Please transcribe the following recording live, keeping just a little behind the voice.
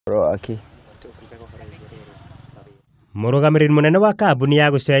Murugamiriri munene wa kambuni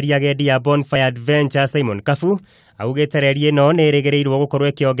ya guceria agendi ya Bonfire Adventure Simon Kafu augite Reri ino ni irigiriirwo gukorwo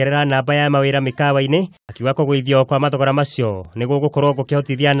ikiongerera namba ya mawira mikawa-ini akiuga kugwithio kwa mathogora macio niguo gukorwo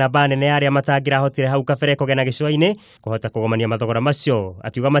gukihotithia namba nene ya aria matangirahotire hau kabere kugena gicua-ini kuhota kugomania mathogora macio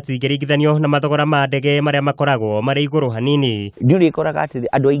akiuga matingirigithanio na mathogora ma ndege maria makoragwo mari iguru hanini. Ndiuri ikoraga ati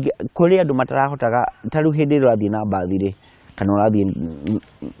andu aingi kuri andu matarahotaga taru hindi irathi na mbathi ri kana urathi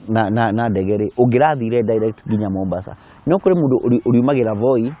na ndege ri ungirathire direct nginya Mombasa no kuri mundu uriumagira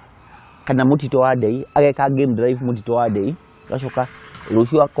Voi kana mutito wa Dei ageka game drive mutito wa Dei gacoka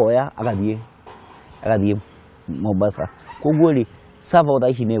rucio akoya agathie Mombasa koguo ri savo tha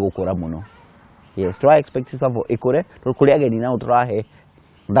ici ni gukura muno. Yes, try expect savo ikure kuri ageni na uturahe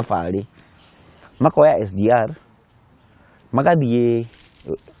thafari makoya SGR magathie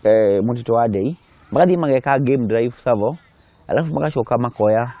mutito wa Dei magathie mageka game drive savo alafu magacoka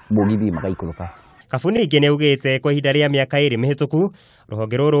makoya bogithi magaikuluka. Kafu ningi ni ugite kwa ihinda ria miaka iri mihituku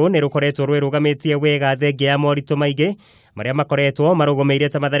ruhonge ruru ni rukoretwo rwirugamitie wega thenge ya morito maingi maria makoretwo marugomeire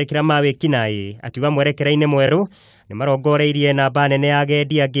ta matharikira ma wikinai akiuga mwerekera-ini mweru ni marongoreirie namba nene ya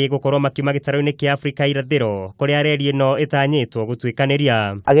agendi angi gukorwo makiuma gitaro-ini kia Afrika irathiro kuria Reri ino itanyitwo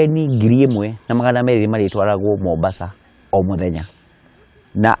gutwikaniria. Ageni 1,200 maritwaragwo Mombasa o muthenya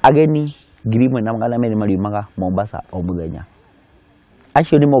na ageni 1,200 mariumaga Mombasa o muthenya.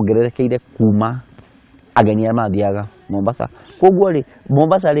 Acio ni mongererekeire kuma ageni arĩa mathiaga Mombasa. Koguo ri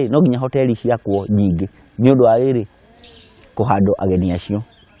Mombasa ri no nginya hoteli ciakwo nyingi ni undu wa riri kuhando ageni acio.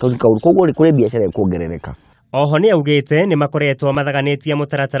 Koguo ri kuri biacara ikuongerereka. Oho ni augite ni makoretwo mathaganitie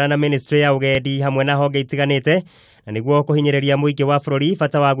mutaratara na ministry ya ugendi hamwe na honge itiganite na niguo kuhinyiriria muingi wa bururi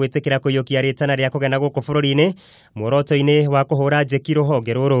bata wa gwitikira kuyukia ritana ria kugena guku bururi-ini muoroto-ini wa kuhura njeki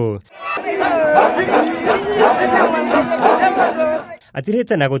ruhonge ruru.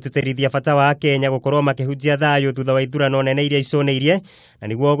 Atirite na gutiterithia bata wa Kenya gukorwo makihunjia thayu thutha wa ithurano nene iria icuneirie na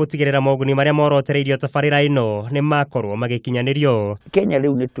niguo gutigirira moguni maria morotereirio tabarira ino ni makorwo magikinyanirio. Kenya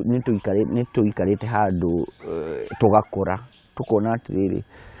riu ni tuikarite handu tugakura tukona atiriri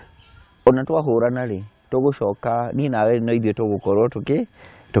ona twahurana ri tugucoka ni nawe no ithio tugukorwo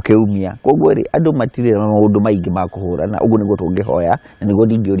tukiumia. Koguo ri andu matirire maundu maingi ma kuhurana uguo niguo tungihoya na niguo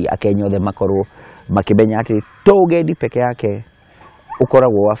ndingiuria Akenya othe makorwo makimenya ati tugendi peke yake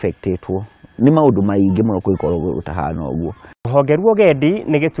ukoragwo affectetwo ni maundu maingi muno kuikorwo utahana uguo. Ruhonge rwa ugendi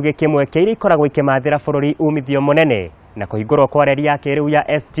ni gitugi kimwe kia iria ikoragwo ikimathira bururi umithio munene na kuhingurwo kwa Reri ya kiriu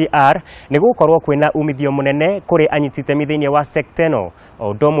ya SGR ni gukorwo kwina umithio munene kuri anyiti itemi thiini wa sector ino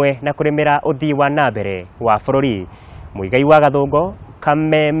o ndomwe na kurimira uthii wa nambere wa bururi. Muigai wa Gathungo,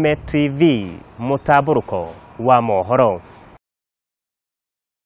 Kameme TV, mutamburuko wa mohoro.